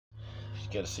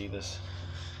gotta see this.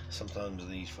 Sometimes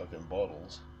these fucking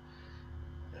bottles,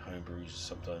 the home brews,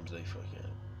 sometimes they fucking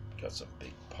got some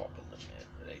big pop in them, man.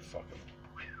 They fucking,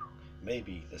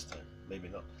 maybe this time, maybe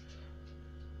not.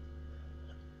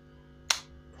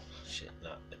 Shit,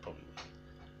 nah, they probably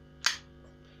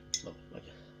will. Look,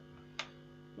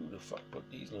 who the fuck put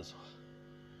these lids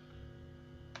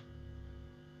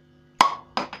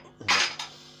on?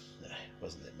 Nah,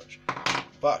 wasn't that much.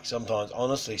 Fuck, sometimes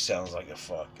honestly sounds like a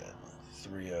fucking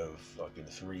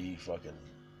 3 fucking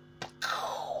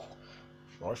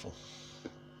rifle.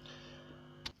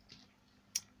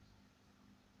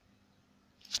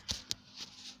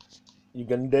 You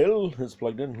can tell it's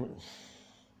plugged in.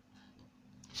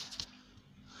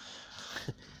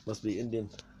 Must be Indian.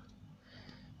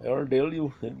 Or Dale,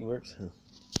 you. It works.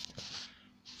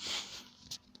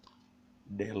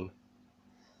 Dale.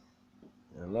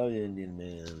 I love you, Indian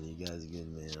man. You guys are good,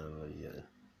 man. I love you guys.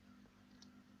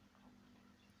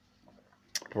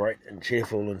 Bright and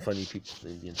cheerful and funny people, the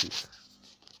Indian people.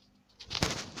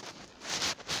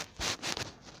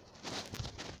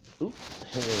 Oop,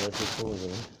 hey, that's a cool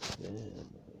one. Damn.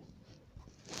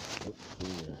 Oops,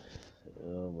 yeah.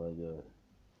 Oh my god.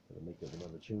 Gotta make up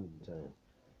another tune in time.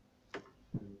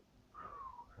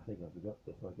 I think I forgot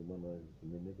the fucking one I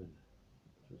remembered.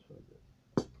 Just like that.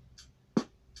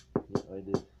 Yeah, I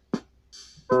did.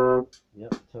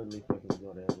 Yep, totally fucking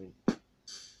got out of me.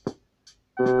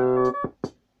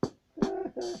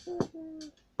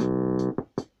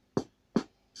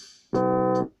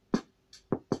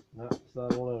 No,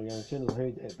 start all over again. As soon as I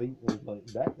heard that beat, it was like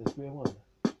back to square one.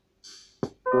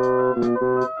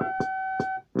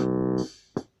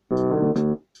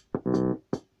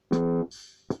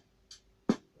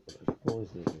 Pause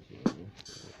there, man.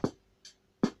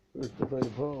 First to play the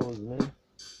pause, man.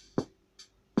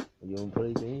 Are you on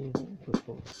play game? Push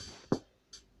pause.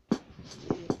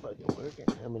 Yeah, fucking working.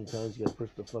 How many times you gotta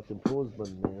push the fucking pause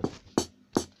button, man?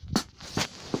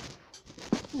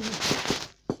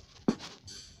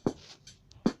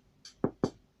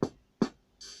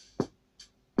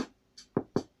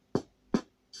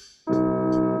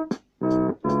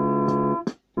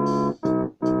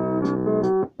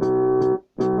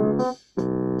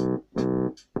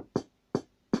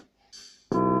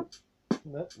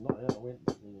 That's not how it went.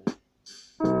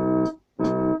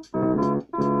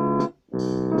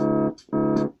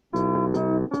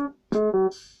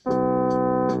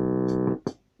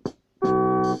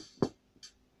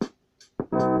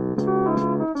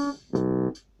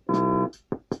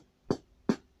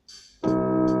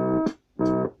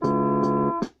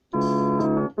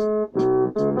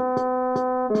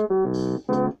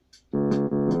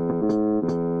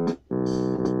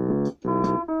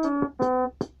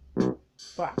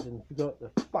 Fucking forgot the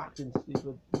fucking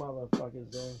stupid motherfucking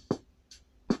song.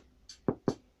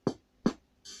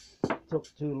 Took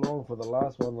too long for the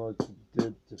last one I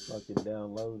did to fucking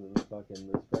download and fucking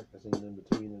was practicing in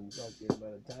between and fucking by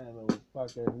the time I was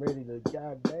fucking ready to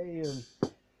goddamn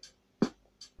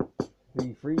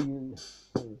be free and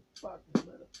fucking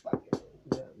motherfucking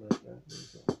yeah, my goddamn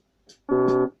song.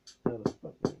 How the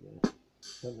fuck that go?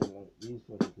 Something like these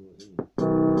fucking tools.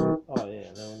 Oh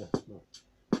yeah, no.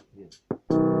 Yeah.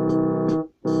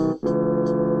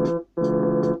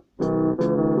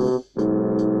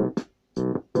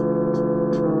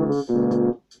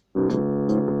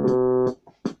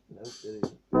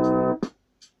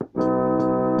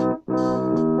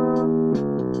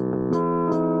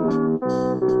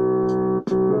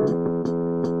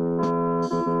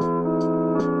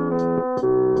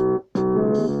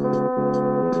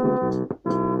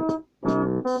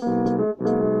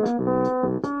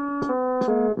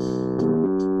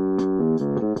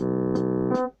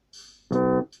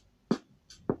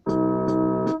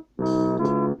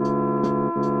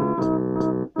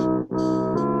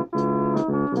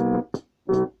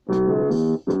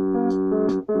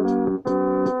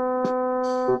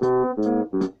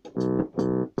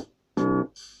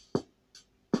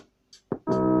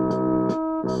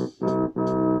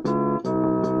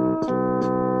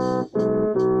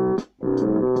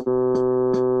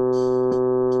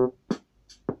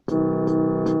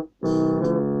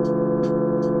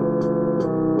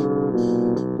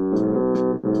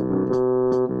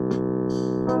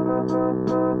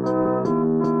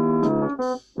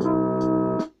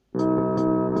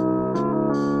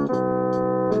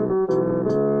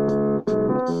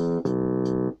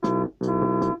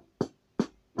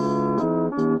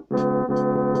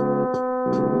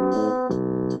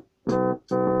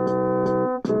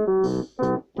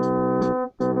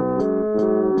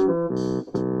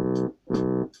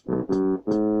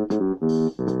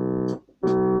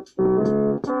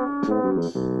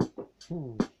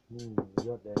 You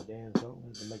got that damn song,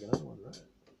 have to make another one, right?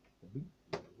 The beat.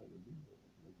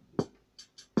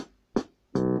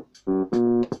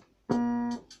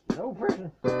 No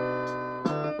pressure.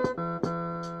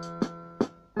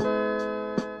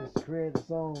 Just create a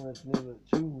song that's never,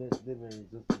 tune that's never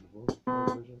existed before. No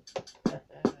pressure.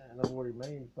 And I've already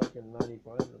made fucking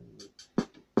 95 of them.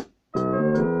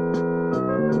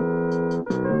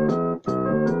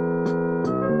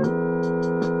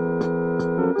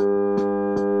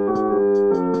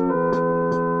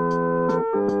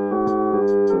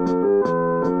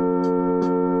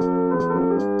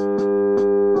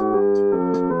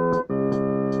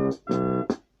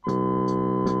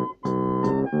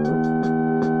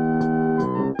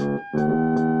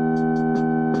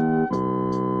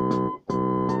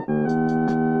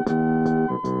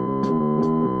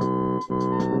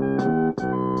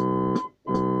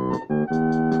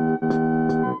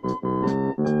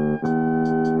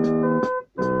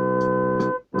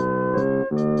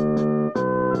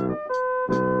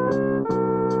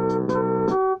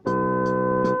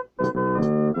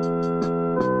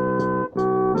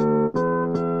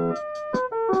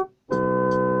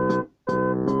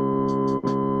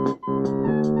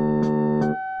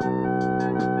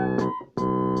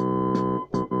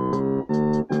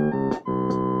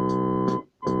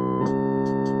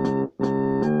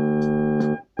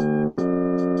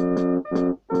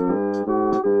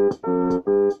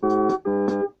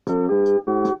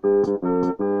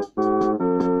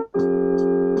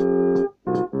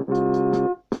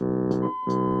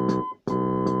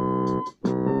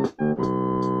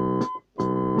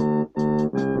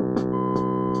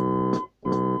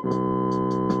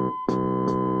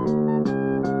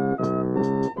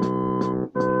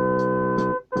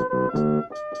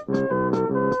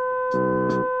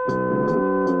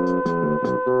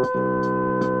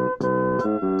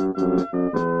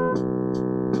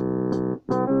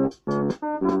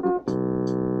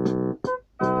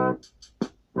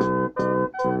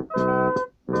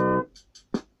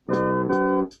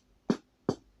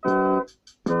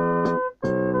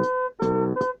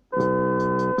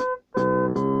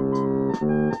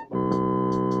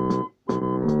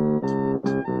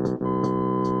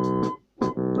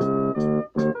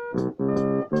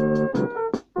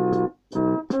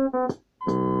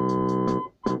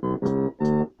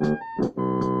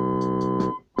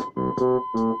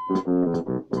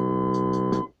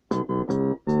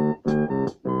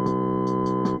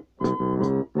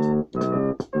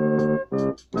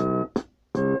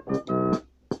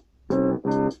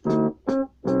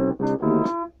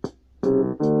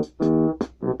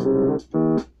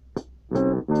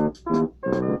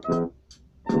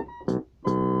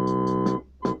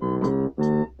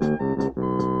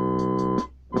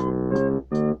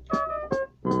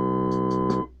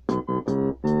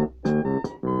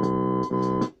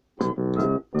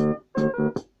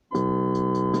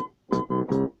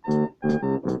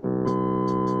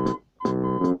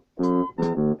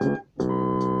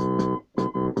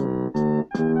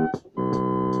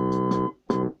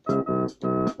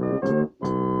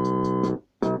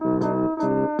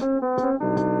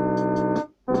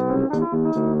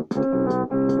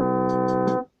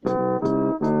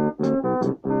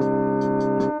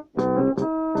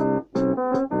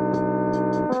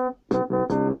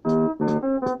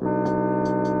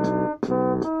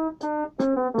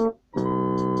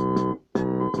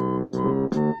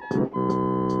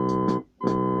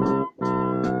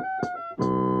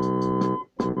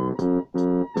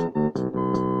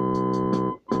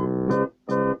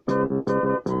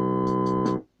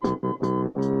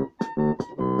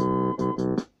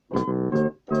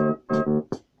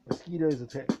 Mosquitoes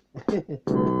attack.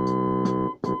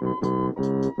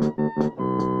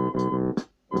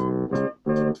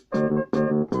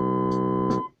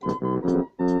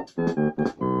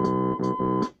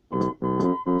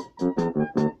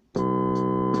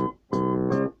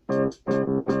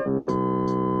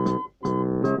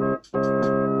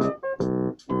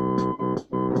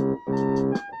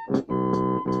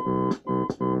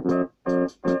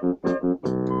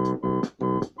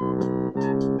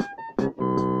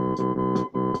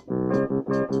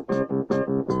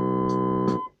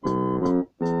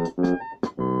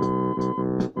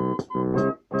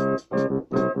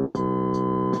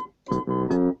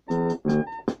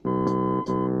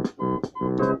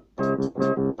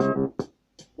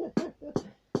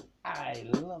 I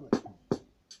love it.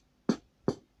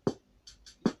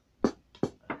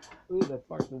 Who the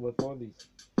fuck do I find these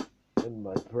in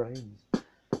my brains?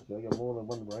 So I got more than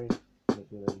one brain. But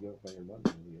then I got fucking one. I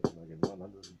got fucking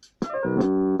 100.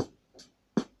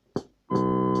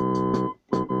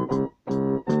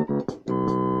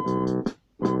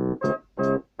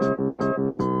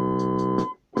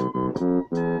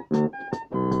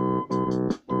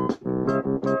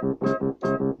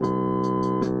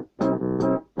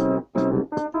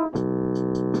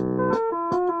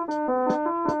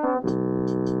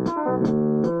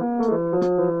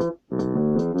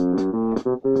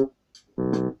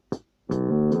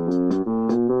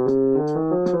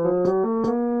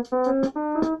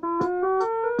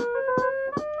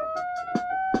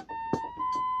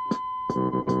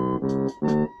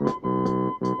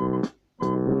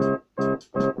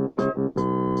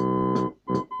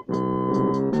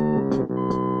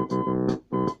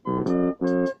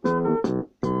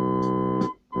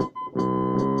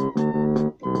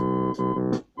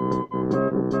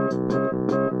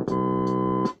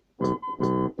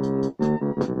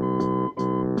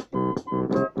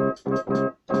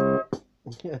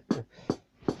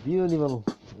 You don't even.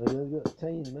 I've got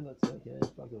 10 minutes. Okay,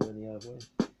 fuck it, only halfway.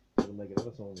 Gotta make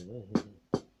another song in there.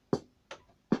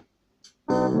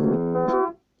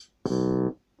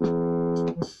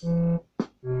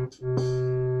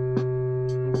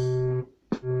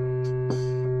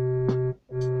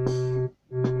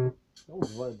 That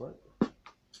was vibrant.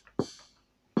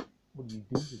 What are you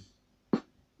doing?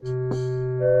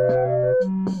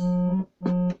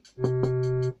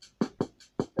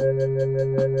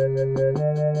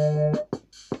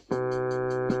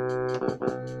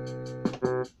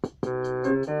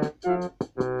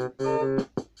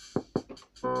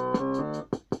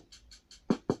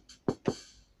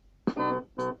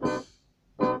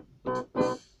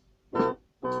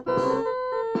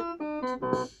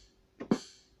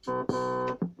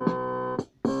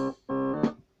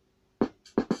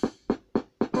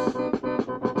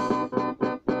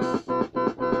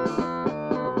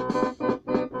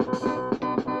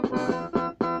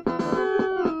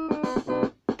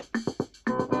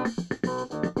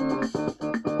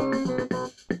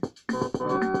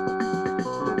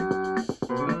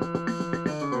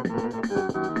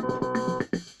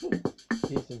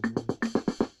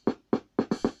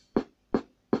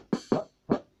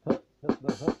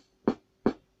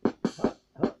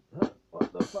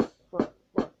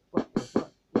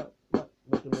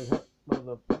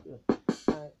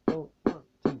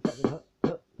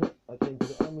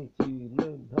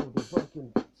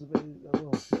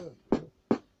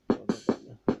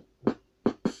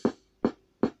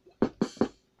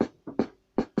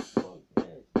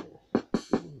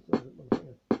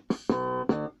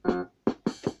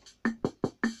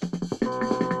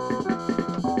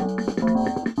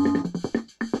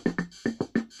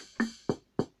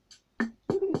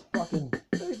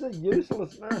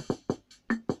 Useless, man.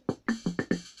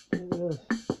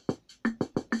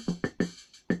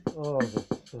 Oh,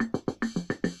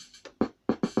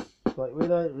 but we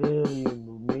don't really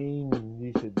mean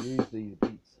you should use these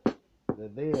beats. They're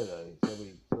there though, so we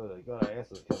sort of got our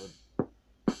asses covered.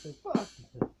 So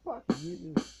fuck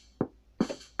you.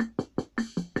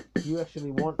 You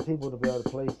actually want people to be able to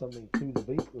play something to the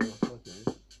beat, or fucking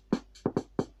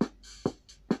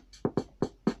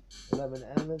 11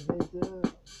 elevator.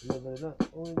 Living up,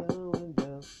 going down and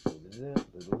down.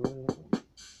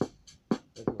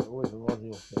 That's what always reminds me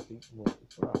of that beat.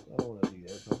 Fuck, I don't want to do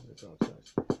that. That sounds such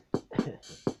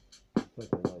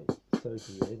fucking like so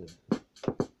creative.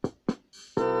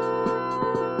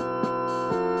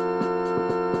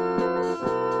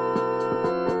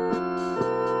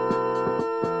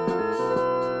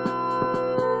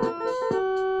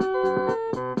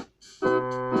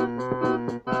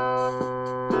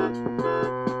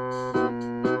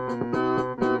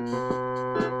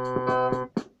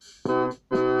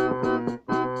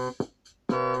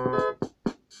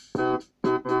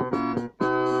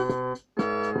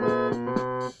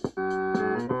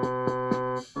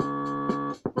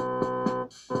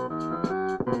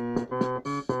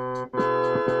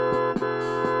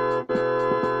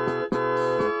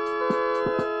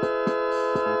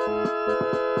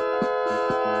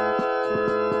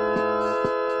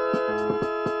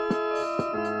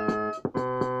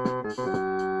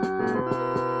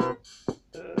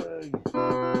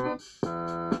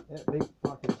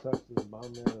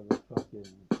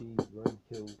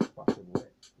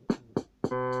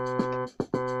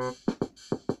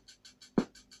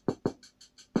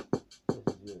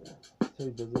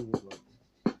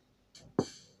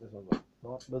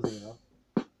 Busy enough.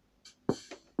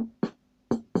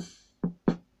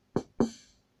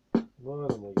 What am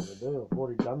I gonna do? I've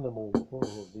already done them all before.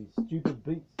 These stupid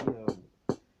beats,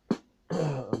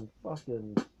 I'm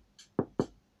fucking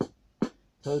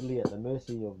totally at the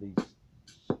mercy of these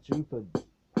stupid,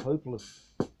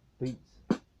 hopeless beats.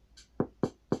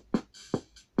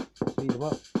 Speed them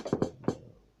up.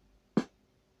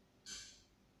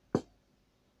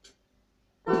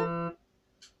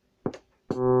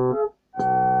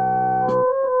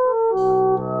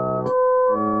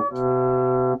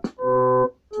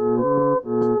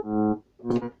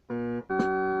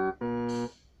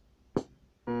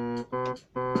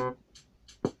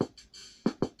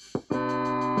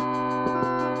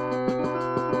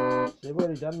 They've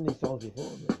already done these songs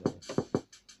before.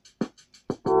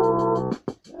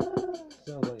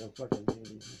 Sounds like I'm fucking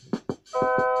doing.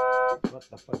 What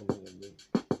the fuck am I gonna do?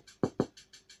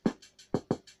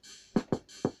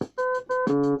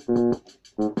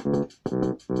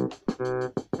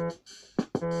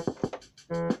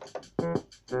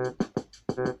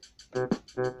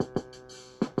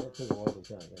 That took a while to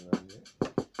count that around here.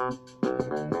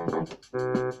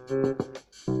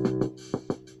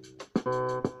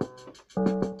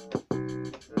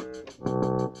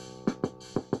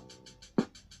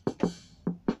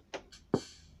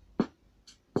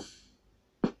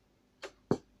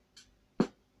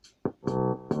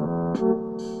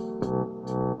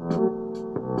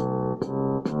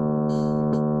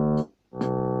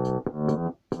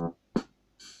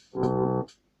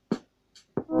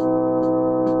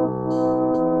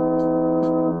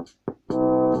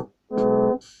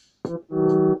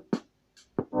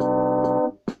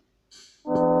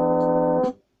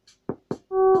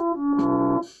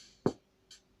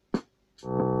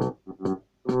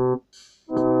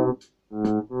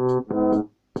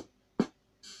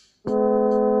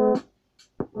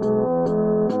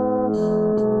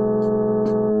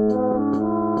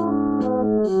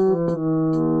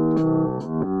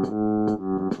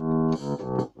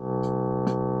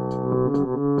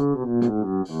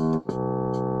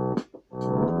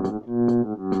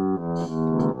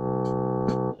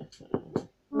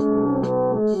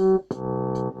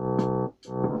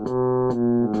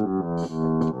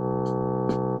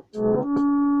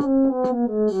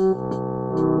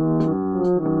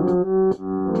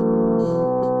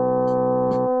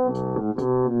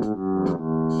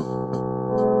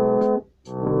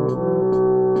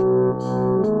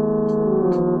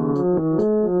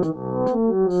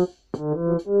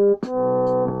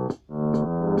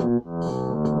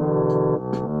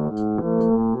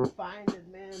 Find it,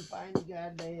 man. Find the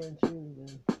goddamn tune,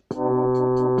 man.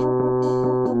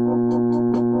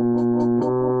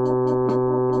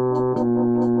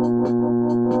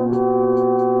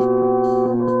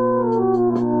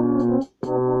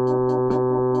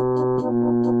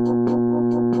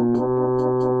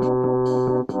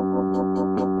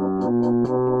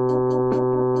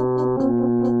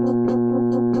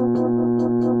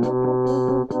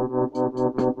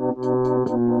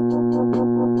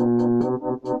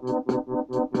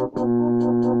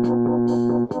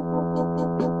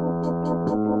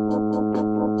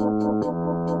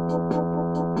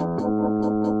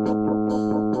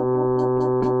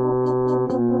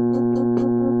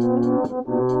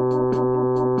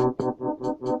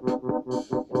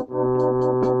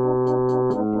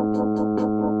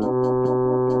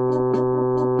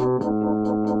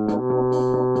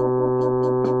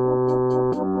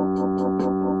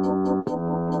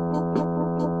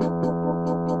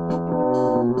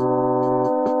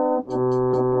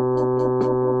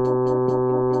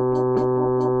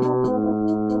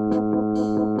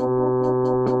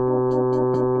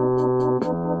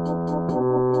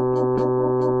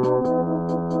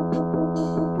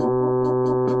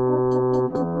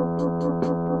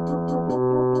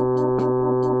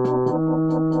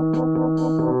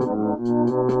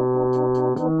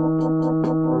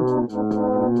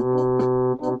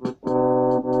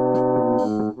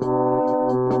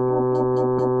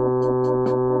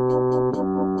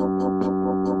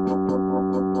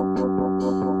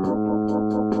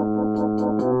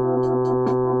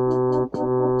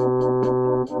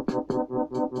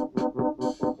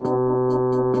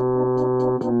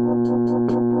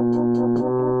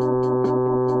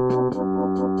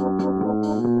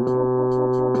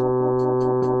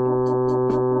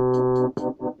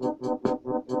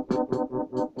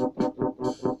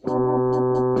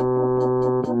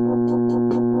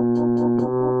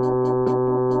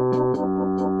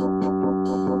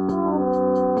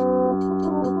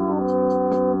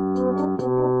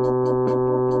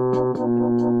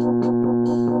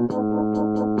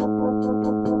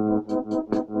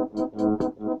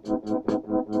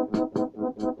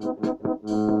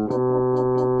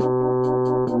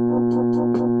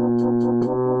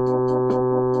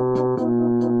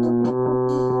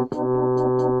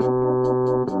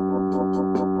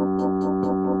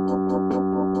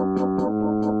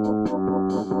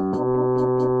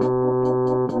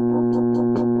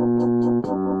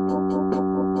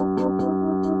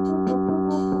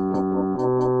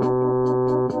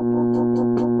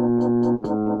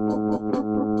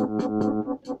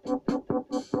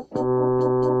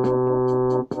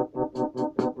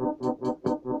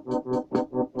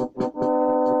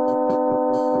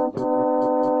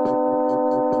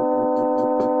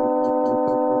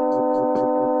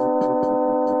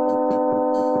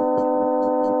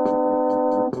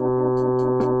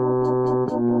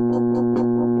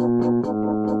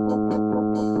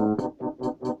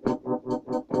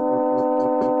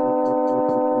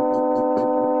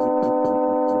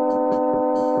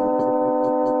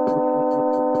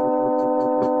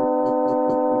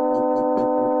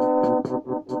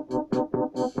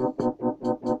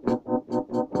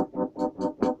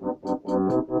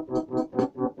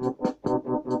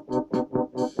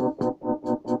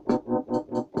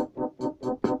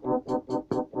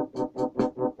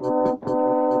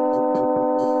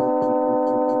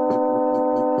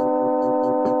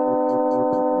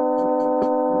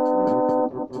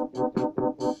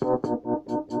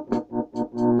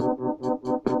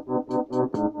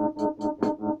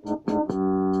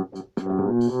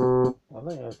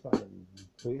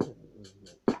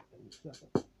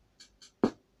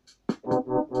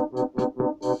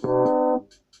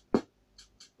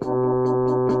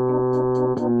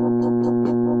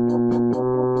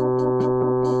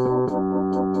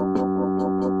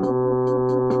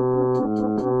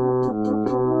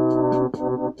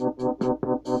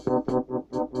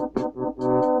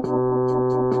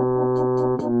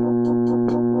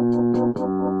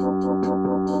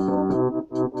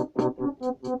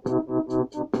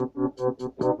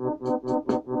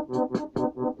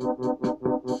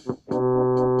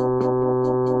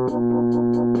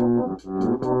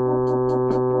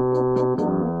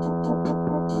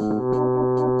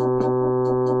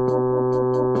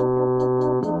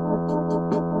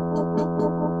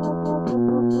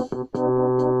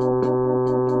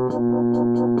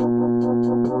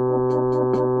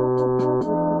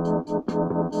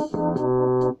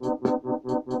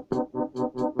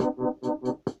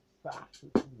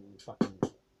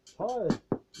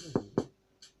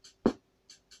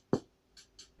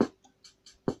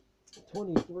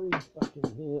 23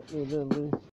 fucking hit November.